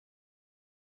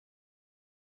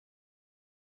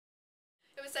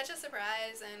It was such a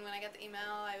surprise, and when I got the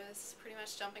email, I was pretty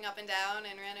much jumping up and down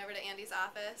and ran over to Andy's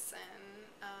office, and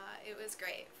it was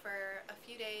great. For a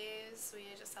few days, we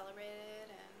just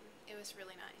celebrated, and it was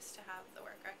really nice to have the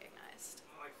work recognized.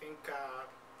 I think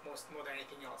more than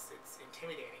anything else, it's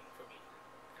intimidating for me,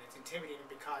 and it's intimidating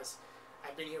because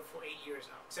I've been here for 8 years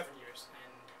now, 7 years,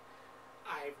 and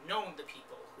I've known the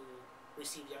people who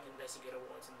received Young Investigator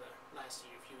Awards in the last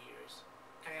few years,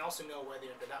 and I also know where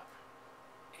they ended up.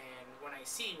 And when I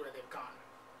see where they've gone,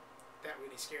 that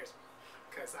really scares me,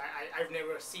 because I've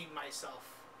never seen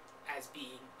myself as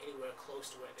being anywhere close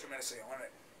to where they're. Tremendously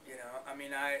honored. You know, I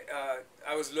mean,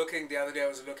 I was looking the other day. I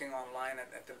was looking online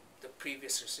at the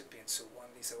previous recipients who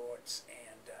won these awards,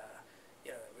 and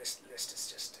you know, the list is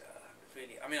just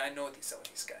really. I mean, I know some of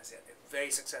these guys. They're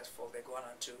very successful. They're going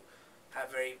on to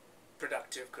have very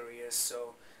productive careers.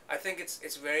 So I think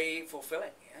it's very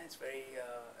fulfilling. Yeah, it's very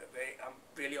I'm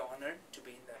really honored to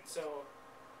be in that. So,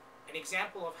 an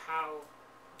example of how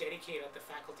dedicated the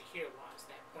faculty here was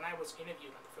that when I was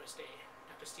interviewed on the first day,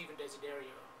 Dr. Stephen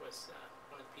Desiderio was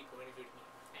one of the people who interviewed me,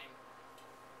 and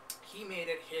he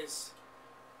made it his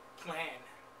plan,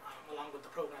 along with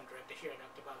the program director here,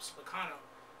 Dr. Bob Spicano,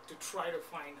 to try to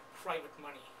find private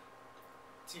money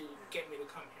to get me to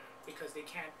come here, because they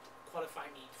can't qualify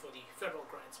me for the federal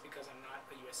grants because I'm not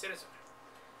a U.S. citizen.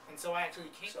 And so I actually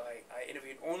came. So I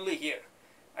interviewed only here.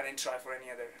 I didn't try for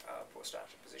any other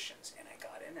postdoctoral positions, and I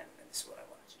got in, and this is what I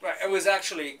wanted to do. Right, it was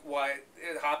actually why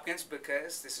Hopkins,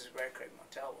 because this is where Craig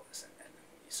Montel was, and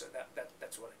so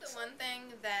that's what it is. The one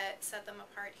thing that set them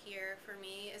apart here for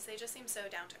me is they just seem so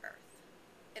down to earth.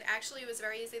 It actually was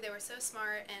very easy. They were so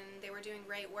smart, and they were doing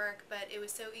great work, but it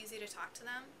was so easy to talk to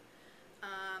them.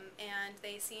 And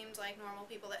they seemed like normal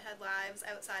people that had lives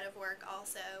outside of work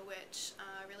also, which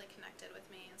really connected with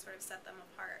me and sort of set them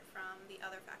apart from the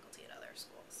other faculty at other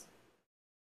schools.